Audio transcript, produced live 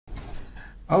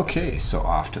Okay, so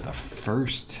off to the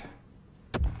first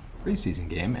preseason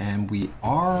game, and we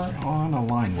are on a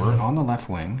line. We're on the left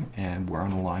wing, and we're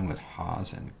on a line with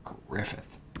Haas and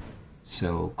Griffith.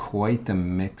 So quite the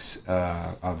mix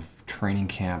of training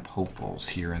camp hopefuls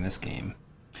here in this game.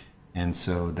 And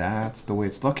so that's the way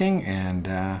it's looking,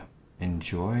 and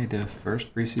enjoy the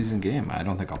first preseason game. I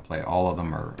don't think I'll play all of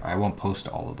them, or I won't post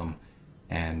all of them.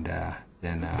 And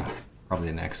then probably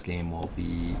the next game will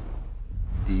be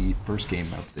the first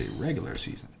game of the regular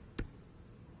season.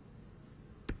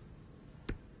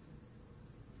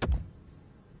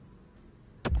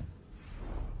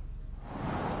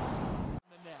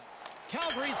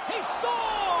 Calgary's, he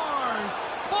scores!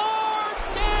 Bar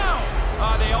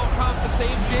down! They all count the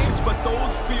same, James, but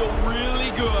those feel really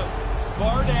good.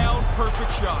 Bar down,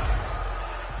 perfect shot.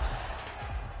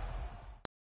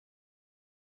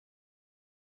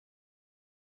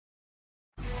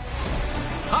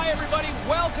 Hi, everybody.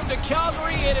 Welcome to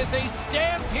Calgary. It is a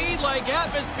stampede-like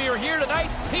atmosphere here tonight.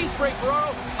 He's Ray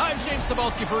Ferraro. I'm James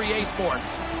Cebulski for EA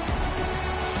Sports.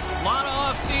 A lot of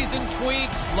off-season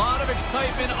tweaks, a lot of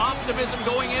excitement, optimism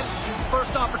going in.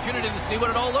 First opportunity to see what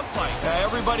it all looks like.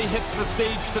 Everybody hits the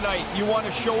stage tonight. You want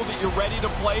to show that you're ready to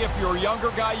play. If you're a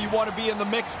younger guy, you want to be in the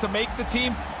mix to make the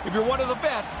team. If you're one of the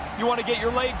vets, you want to get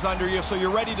your legs under you so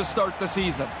you're ready to start the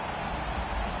season.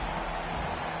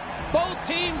 Both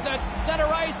teams at center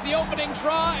ice, the opening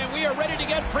draw, and we are ready to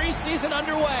get preseason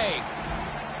underway.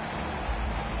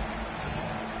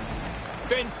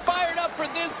 Been fired up for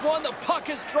this one. The puck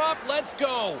is dropped. Let's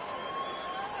go.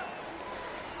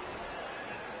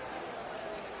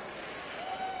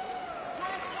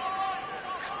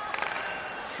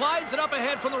 Slides it up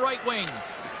ahead from the right wing.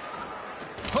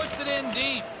 Puts it in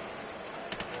deep.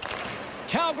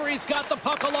 Calgary's got the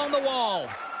puck along the wall.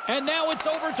 And now it's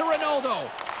over to Ronaldo.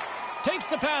 Takes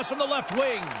the pass from the left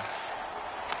wing.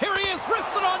 Here he is,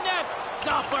 wristed on net.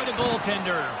 Stopped by the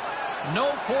goaltender.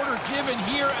 No quarter given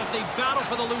here as they battle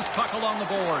for the loose puck along the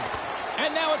boards.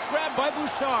 And now it's grabbed by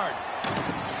Bouchard.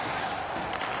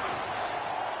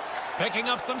 Picking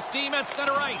up some steam at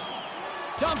center ice.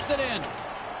 Dumps it in.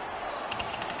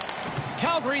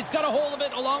 Calgary's got a hold of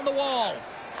it along the wall.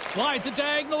 Slides it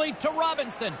diagonally to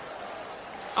Robinson.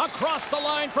 Across the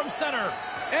line from center.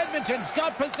 Edmonton's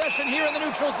got possession here in the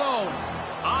neutral zone.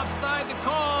 Offside the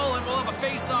call, and we'll have a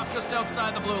face-off just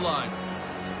outside the blue line.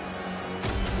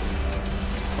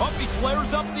 Up, he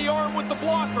flares up the arm with the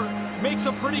blocker. Makes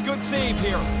a pretty good save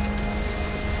here.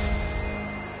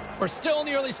 We're still in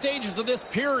the early stages of this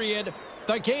period.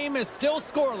 The game is still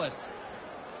scoreless.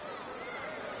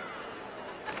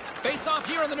 Face-off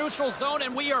here in the neutral zone,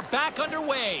 and we are back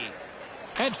underway.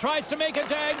 And tries to make a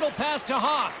diagonal pass to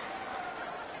Haas.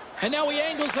 And now he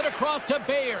angles it across to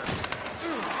Bayer.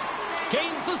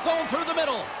 Gains the zone through the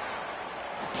middle.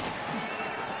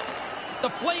 The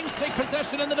Flames take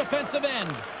possession in the defensive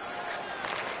end.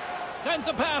 Sends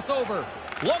a pass over.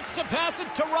 Looks to pass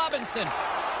it to Robinson.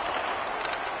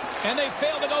 And they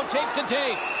fail to go tape to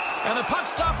tape. And the puck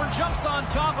stopper jumps on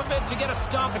top of it to get a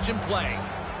stoppage in play.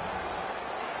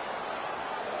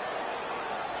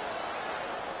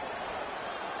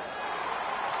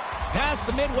 Past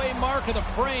the midway mark of the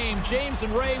frame, James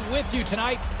and Ray with you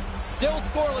tonight. Still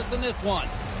scoreless in this one.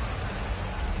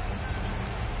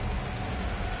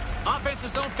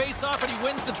 Offensive zone face-off, and he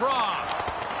wins the draw.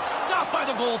 Stopped by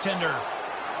the goaltender.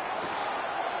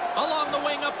 Along the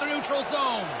wing up the neutral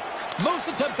zone. Moves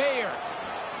it to Bayer.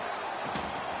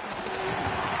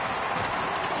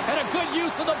 And a good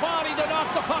use of the body to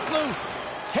knock the puck loose.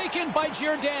 Taken by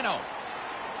Giordano.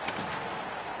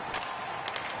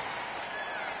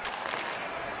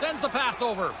 Sends the pass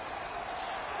over.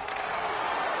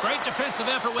 Great defensive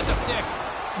effort with the stick.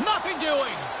 Nothing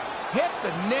doing. Hit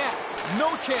the net.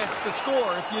 No chance to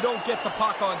score if you don't get the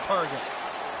puck on target.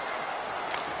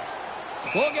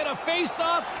 We'll get a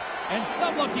face-off, and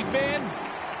some lucky fan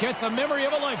gets a memory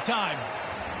of a lifetime.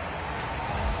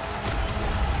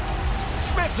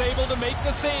 Smith's able to make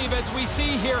the save as we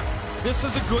see here. This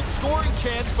is a good scoring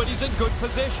chance, but he's in good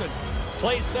position.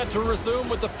 Play set to resume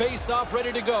with the face-off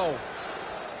ready to go.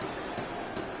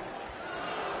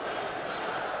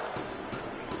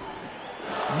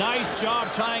 Nice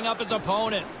job tying up his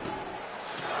opponent.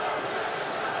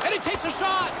 And he takes a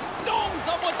shot. Stones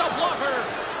him with the blocker.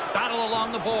 Battle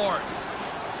along the boards.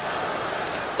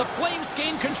 The Flames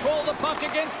gain control of the puck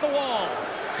against the wall.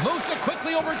 Moves it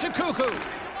quickly over to Cuckoo.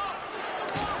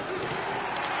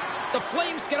 The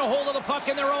Flames get a hold of the puck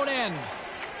in their own end.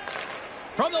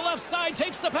 From the left side,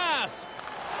 takes the pass.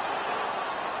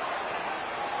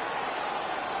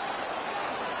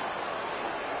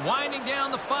 Winding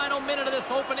down the final minute of this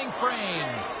opening frame.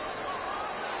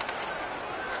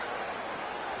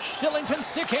 Shillington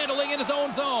stick handling in his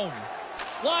own zone.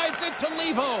 Slides it to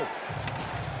Levo.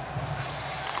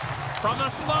 From the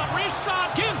slot, wrist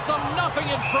shot gives them nothing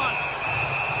in front.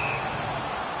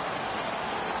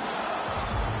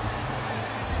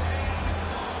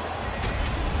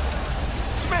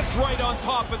 Smith's right on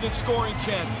top of this scoring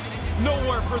chance.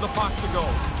 Nowhere for the puck to go.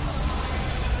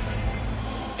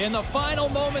 In the final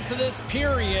moments of this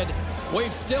period,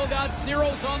 we've still got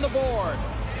zeros on the board.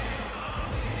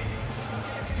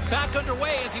 Back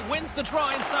underway as he wins the draw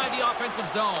inside the offensive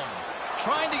zone.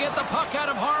 Trying to get the puck out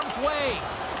of harm's way.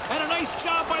 And a nice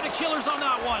job by the Killers on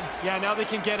that one. Yeah, now they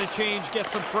can get a change, get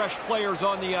some fresh players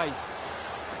on the ice.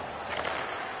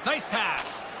 Nice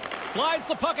pass. Slides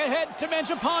the puck ahead to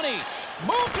Mangiapane.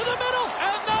 Move to the middle,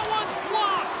 and that one's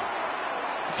blocked.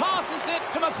 Tosses it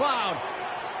to McLeod.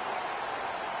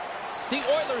 The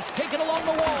Oilers take it along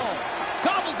the wall.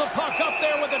 Gobbles the puck up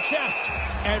there with the chest.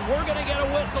 And we're going to get a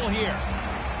whistle here.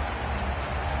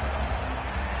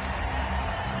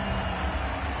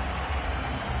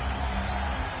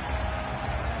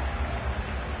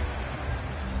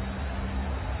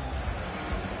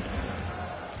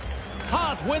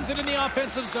 Haas wins it in the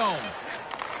offensive zone.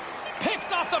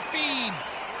 Picks off the feed.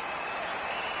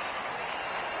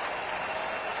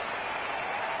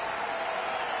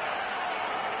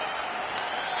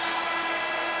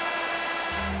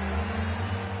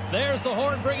 There's the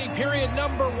horn bringing period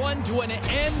number 1 to an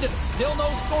end. Still no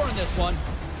score in this one.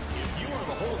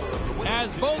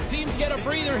 As both teams get a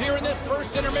breather here in this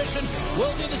first intermission,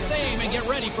 we'll do the same and get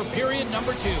ready for period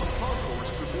number 2.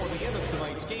 Before the end of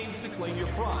tonight's game to claim your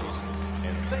prize.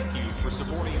 And thank you for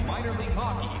supporting minor league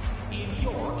hockey in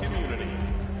your community.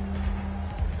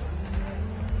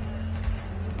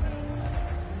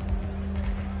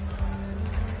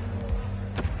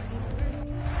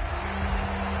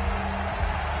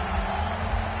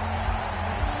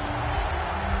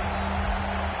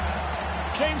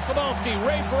 James Cebulski,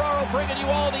 Ray Ferraro bringing you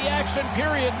all the action.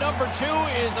 Period number 2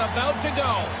 is about to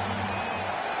go.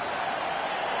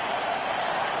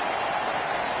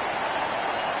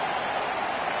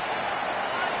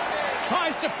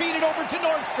 Tries to feed it over to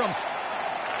Nordstrom.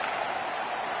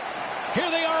 Here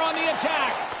they are on the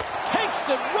attack. Takes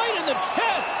it right in the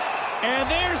chest. And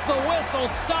there's the whistle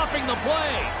stopping the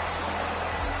play.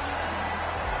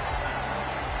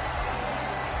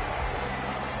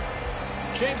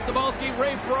 James Cebulski,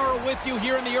 Ray Ferraro with you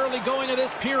here in the early going of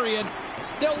this period.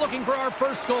 Still looking for our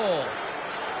first goal.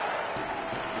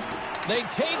 They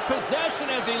take possession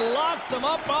as he locks them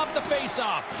up off the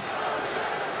faceoff.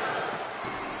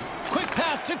 Quick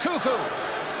pass to Cuckoo.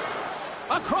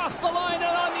 Across the line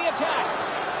and on the attack.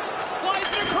 Slides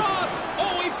it across.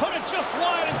 Oh, he put it just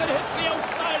wide as it hits the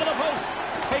outside of the post.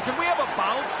 Hey, can we have a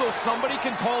bounce so somebody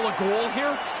can call a goal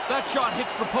here? That shot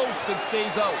hits the post and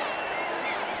stays out.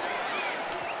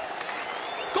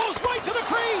 Goes right to the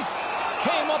crease.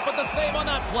 Came up with the save on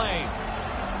that play.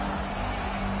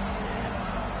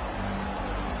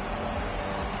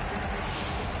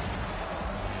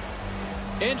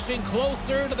 Inching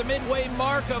closer to the midway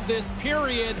mark of this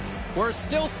period. We're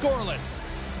still scoreless.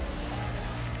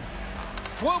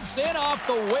 Swoops in off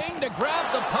the wing to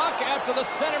grab the puck after the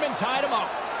centerman tied him up.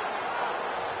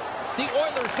 The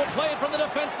Oilers will play it from the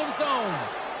defensive zone.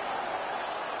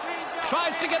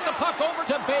 Tries to get the puck over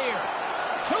to Bayer.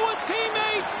 To his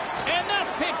teammate, and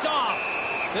that's picked off.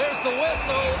 There's the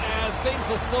whistle as things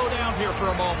will slow down here for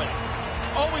a moment.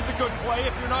 Always a good play.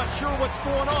 If you're not sure what's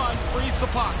going on, freeze the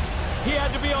puck. He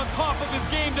had to be on top of his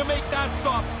game to make that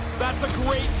stop. That's a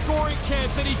great scoring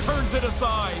chance, and he turns it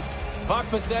aside. Puck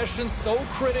possession so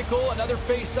critical. Another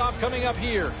face-off coming up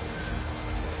here.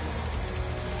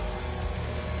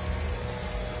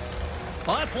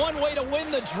 Well, that's one way to win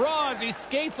the draw as he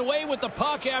skates away with the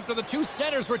puck after the two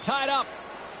centers were tied up.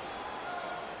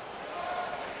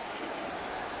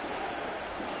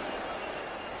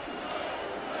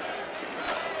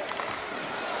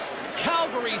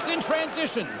 Calgary's in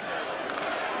transition.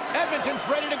 Edmonton's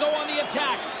ready to go on the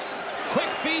attack. Quick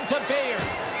feed to Bayer.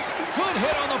 Good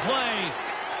hit on the play.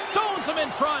 Stones him in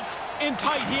front. In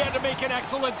tight, he had to make an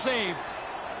excellent save.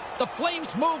 The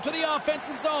Flames move to the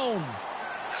offensive zone.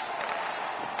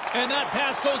 And that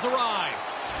pass goes awry.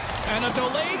 And a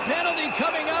delayed penalty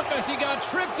coming up as he got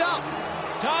tripped up.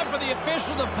 Time for the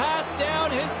official to pass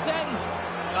down his sentence.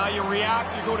 You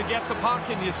react, you go to get the puck,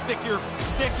 and you stick your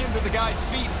stick into the guy's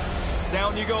feet.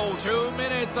 Down you go. 2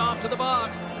 minutes off to the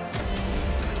box.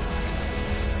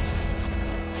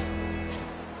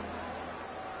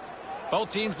 Both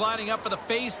teams lining up for the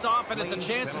face-off, and it's a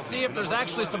chance to see if there's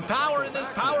actually some power in this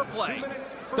power play.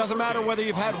 Doesn't matter whether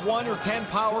you've had 1 or 10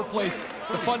 power plays.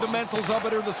 The fundamentals of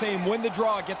it are the same. Win the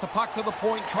draw, get the puck to the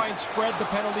point, try and spread the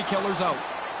penalty killers out.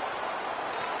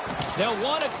 They'll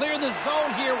want to clear the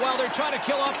zone here while they're trying to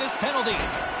kill off this penalty.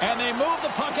 And they move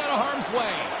the puck out of harm's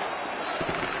way.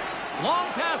 Long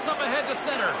pass up ahead to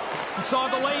center. You saw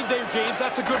the lane there, James.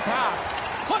 That's a good pass.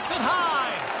 Puts it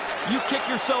high. You kick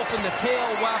yourself in the tail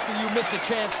after you miss a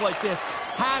chance like this.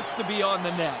 Has to be on the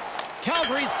net.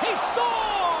 Calgary's, he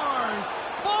scores!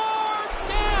 Bar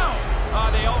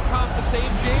down! They all count the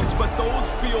same, James, but those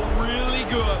feel really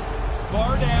good.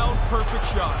 Bar down, perfect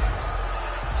shot.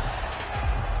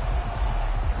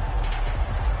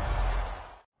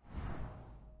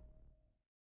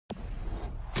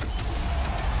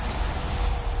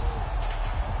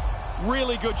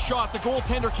 Really good shot. The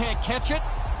goaltender can't catch it.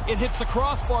 It hits the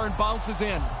crossbar and bounces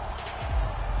in.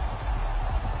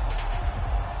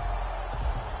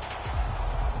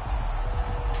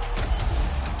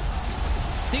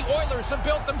 The Oilers have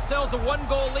built themselves a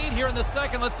 1-goal lead here in the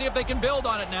second. Let's see if they can build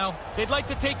on it now. They'd like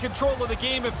to take control of the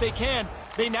game if they can.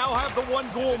 They now have the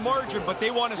 1-goal margin, but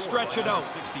they want to stretch it out.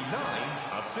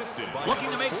 Looking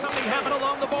to make something happen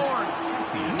along the boards.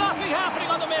 Nothing happening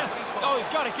on the miss. Oh, he's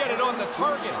got to get it on the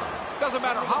target. Doesn't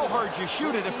matter how hard you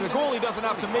shoot it. If the goalie doesn't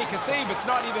have to make a save, it's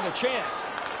not even a chance.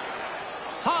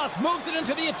 Haas moves it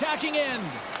into the attacking end.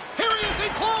 Here he is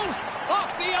in close. Off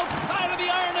the outside of the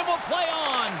iron and will play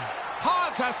on.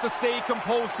 Haas has to stay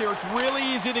composed here. It's really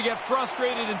easy to get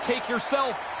frustrated and take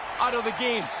yourself out of the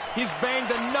game. He's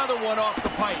banged another one off the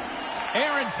pipe.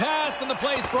 Aaron pass and the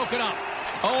play's broken up.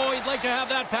 Oh, he'd like to have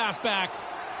that pass back.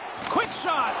 Quick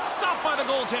shot, stopped by the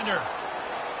goaltender.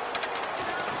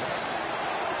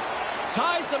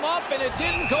 Ties him up, and it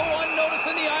didn't go unnoticed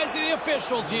in the eyes of the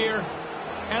officials here.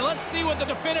 And let's see what the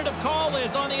definitive call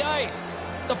is on the ice.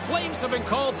 The Flames have been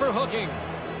called for hooking.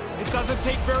 It doesn't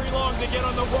take very long to get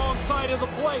on the wrong side of the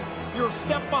play. You're a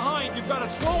step behind. You've got to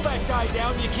slow that guy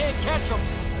down. You can't catch him.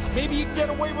 Maybe you can get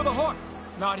away with a hook.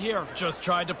 Not here. Just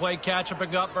tried to play catch-up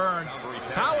and got burned.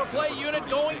 Power play unit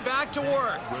going back to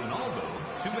work. Ronaldo,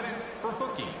 2 minutes for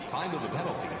hooking. Time of the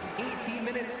penalty, 18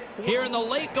 minutes. Here in the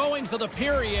late goings of the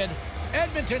period,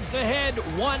 Edmonton's ahead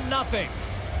 1-0.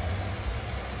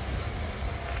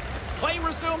 Play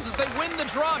resumes as they win the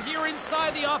draw here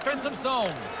inside the offensive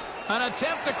zone. An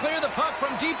attempt to clear the puck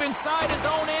from deep inside his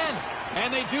own end.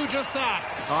 And they do just that.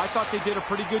 I thought they did a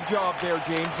pretty good job there,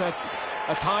 James. That's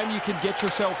a time you can get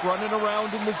yourself running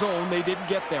around in the zone. They didn't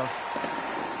get there.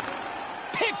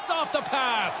 Picks off the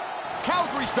pass.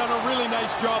 Calgary's done a really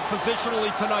nice job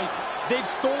positionally tonight. They've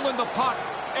stolen the puck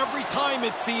every time,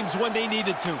 it seems, when they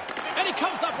needed to. And he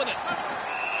comes up with it.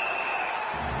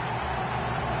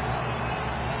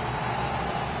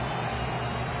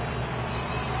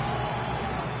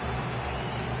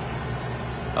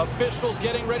 Officials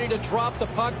getting ready to drop the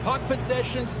puck. Puck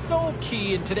possession so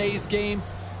key in today's game.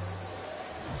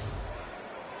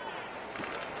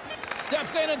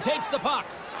 Steps in and takes the puck.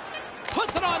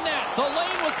 Puts it on net. The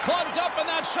lane was plugged up and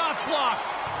that shot's blocked.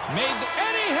 And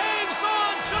he hangs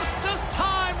on just as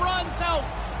time runs out.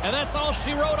 And that's all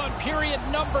she wrote on period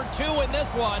number 2 in this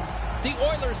one. The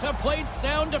Oilers have played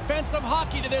sound defensive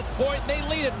hockey to this point. They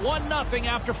lead it 1-0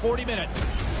 after 40 minutes.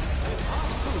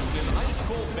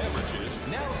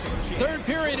 Third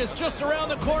period is just around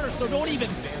the corner, so don't even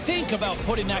think about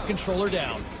putting that controller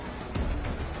down.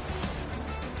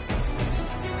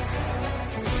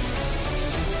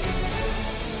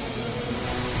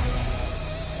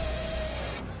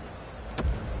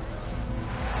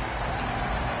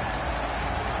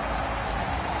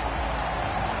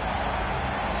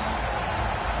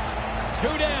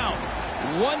 Two down,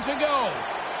 1 to go.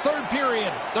 Third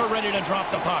period, they're ready to drop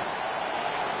the puck.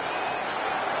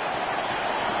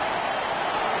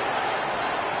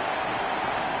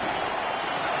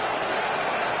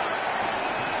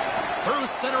 Through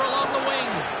center along the wing.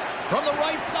 From the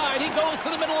right side, he goes to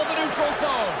the middle of the neutral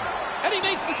zone. And he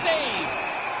makes the save.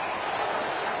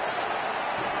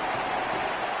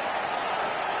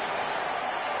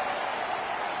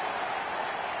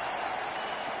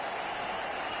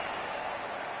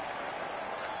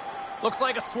 Looks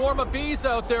like a swarm of bees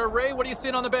out there, Ray. What are you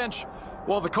seeing on the bench?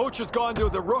 Well, the coach has gone to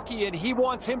the rookie, and he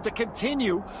wants him to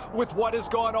continue with what has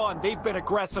gone on. They've been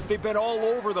aggressive. They've been all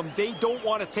over them. They don't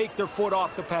want to take their foot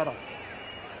off the pedal.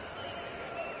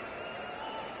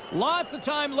 Lots of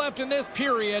time left in this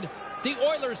period. The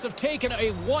Oilers have taken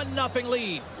a 1-0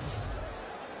 lead.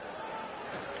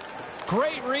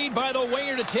 Great read by the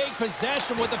winger to take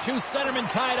possession with the two centermen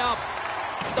tied up.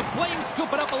 The Flames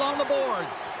scoop it up along the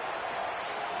boards.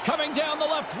 Coming down the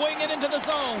left wing and into the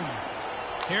zone.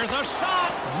 Here's a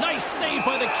shot. Nice save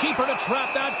by the keeper to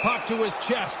trap that puck to his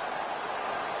chest.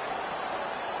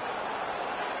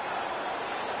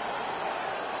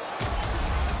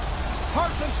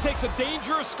 Parsons takes a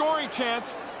dangerous scoring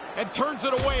chance and turns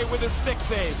it away with his stick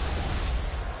save.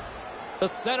 The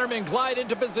centermen glide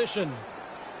into position.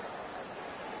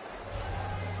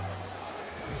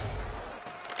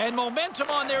 And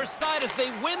momentum on their side as they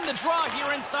win the draw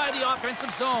here inside the offensive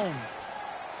zone.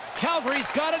 Calgary's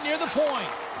got it near the point.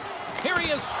 Here he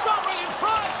is, shot right in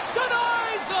front.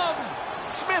 Denies him.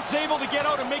 Smith's able to get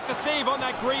out and make the save on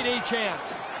that grade A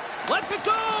chance. Lets it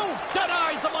go.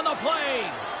 Denies him on the play.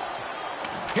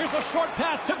 Here's a short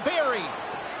pass to Barry.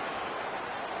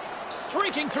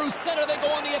 Streaking through center, they go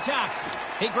on the attack.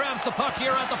 He grabs the puck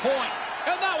here at the point.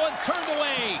 And that one's turned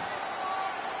away.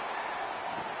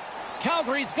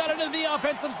 Calgary's got it into the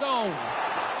offensive zone.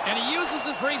 And he uses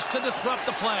his reach to disrupt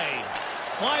the play.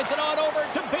 Slides it on over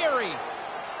to Barry.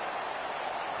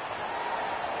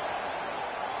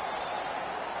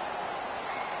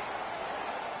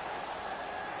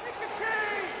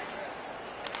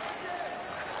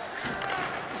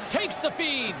 Takes the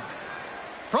feed.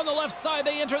 From the left side,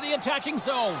 they enter the attacking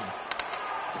zone.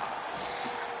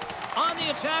 On the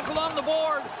attack along the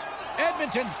boards.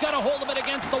 Edmonton's got a hold of it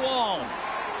against the wall.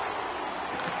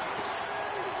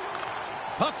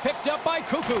 Puck picked up by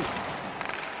Cuckoo.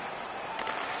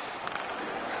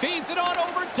 Feeds it on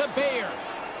over to Bayer.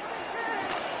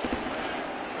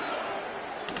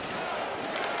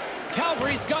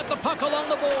 Calgary's got the puck along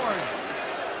the boards.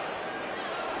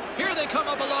 Here they come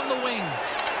up along the wing.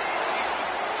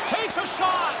 Takes a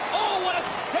shot. Oh, what a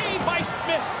save by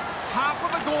Smith. Half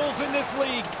of the goals in this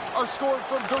league are scored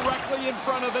from directly in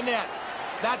front of the net.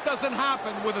 That doesn't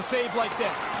happen with a save like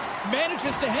this.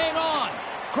 Manages to hang on.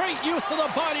 Great use of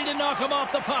the body to knock him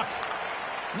off the puck.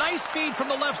 Nice feed from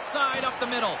the left side up the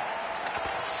middle.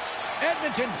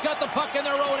 Edmonton's got the puck in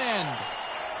their own end.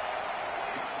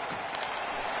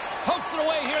 Pokes it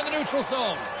away here in the neutral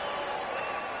zone.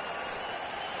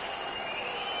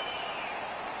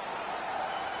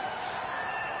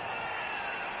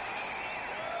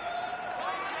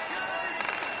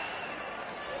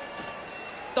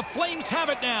 The Flames have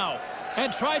it now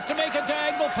and tries to make a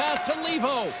diagonal pass to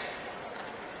Levo.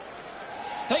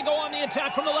 They go on the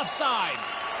attack from the left side.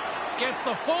 Gets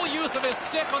the full use of his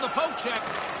stick on the poke check.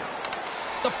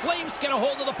 The Flames get a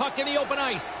hold of the puck in the open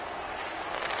ice.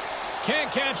 Can't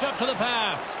catch up to the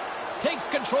pass. Takes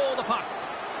control of the puck.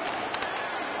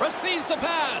 Receives the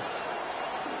pass.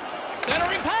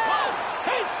 Centering pass.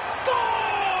 He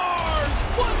scores!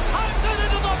 One times it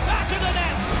into the back of the net.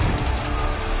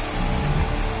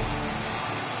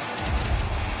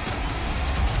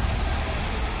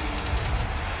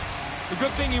 The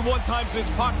good thing he one-times his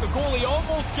puck. The goalie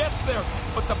almost gets there,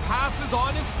 but the pass is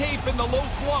on his tape in the low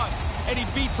slot, and he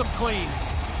beats him clean.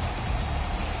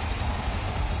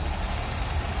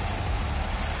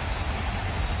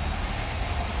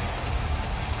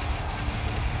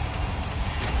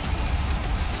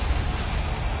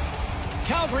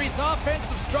 Calgary's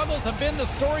offensive struggles have been the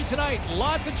story tonight.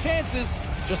 Lots of chances,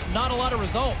 just not a lot of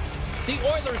results. The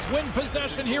Oilers win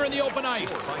possession here in the open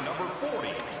ice. By number 40.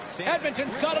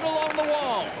 Edmonton's got it along the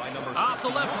wall. Off the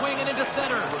left wing and into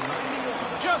center.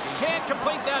 Just can't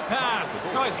complete that pass.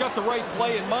 No, he's got the right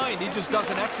play in mind. He just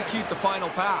doesn't execute the final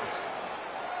pass.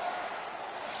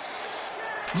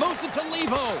 Moves it to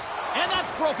Levo. And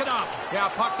that's broken up. Yeah,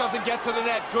 puck doesn't get to the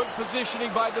net. Good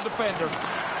positioning by the defender.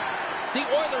 The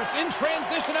Oilers in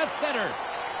transition at center.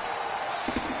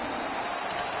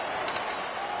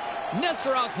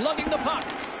 Nesterov's lugging the puck.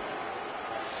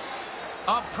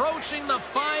 Approaching the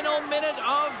final minute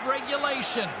of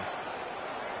regulation.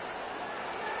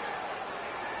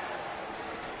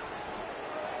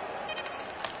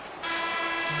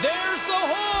 There's the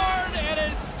horn,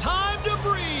 and it's time to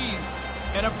breathe.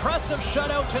 An impressive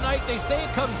shutout tonight. They say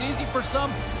it comes easy for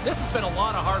some. This has been a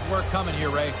lot of hard work coming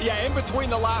here, Ray. Yeah, in between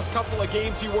the last couple of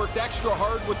games, he worked extra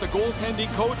hard with the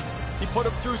goaltending coach. He put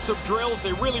him through some drills.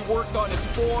 They really worked on his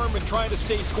form and trying to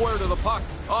stay square to the puck.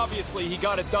 Obviously, he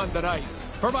got it done tonight.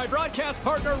 For my broadcast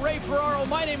partner, Ray Ferraro,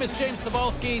 my name is James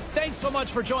Cybulski. Thanks so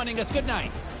much for joining us. Good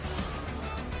night.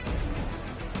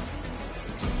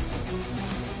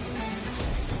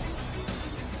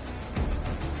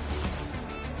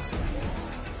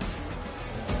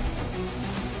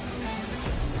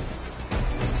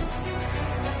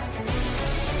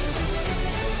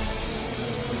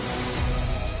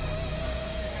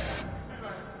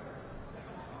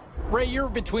 Ray, you're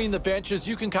between the benches.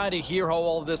 You can kind of hear how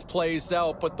all of this plays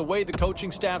out, but the way the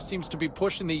coaching staff seems to be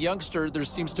pushing the youngster, there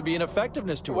seems to be an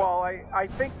effectiveness to it. Well, I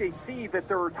think they see that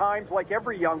there are times, like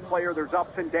every young player, there's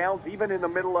ups and downs, even in the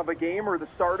middle of a game or the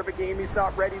start of a game, he's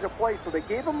not ready to play. So they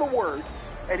gave him the word,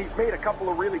 and he's made a couple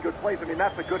of really good plays. I mean,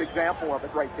 that's a good example of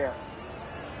it right there.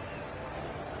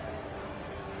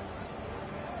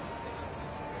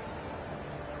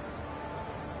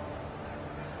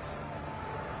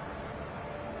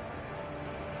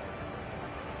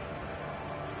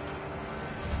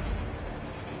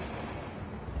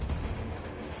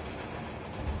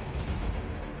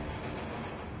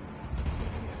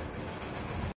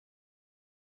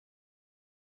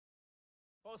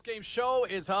 Post-game show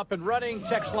is up and running.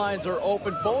 Text lines are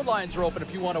open. Phone lines are open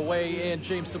if you want to weigh in.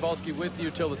 James Cybulski with you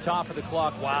till the top of the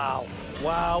clock. Wow.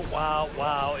 Wow, wow,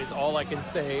 wow is all I can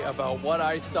say about what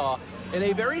I saw. In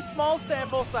a very small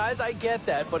sample size, I get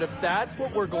that. But if that's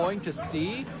what we're going to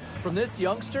see from this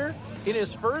youngster in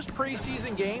his first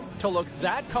preseason game, to look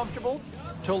that comfortable,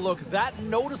 to look that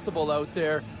noticeable out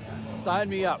there, sign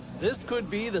me up. This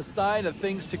could be the sign of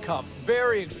things to come.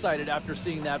 Very excited after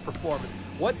seeing that performance.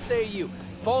 What say you?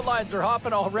 Phone lines are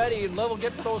hopping already, and we'll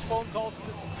get to those phone calls in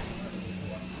just a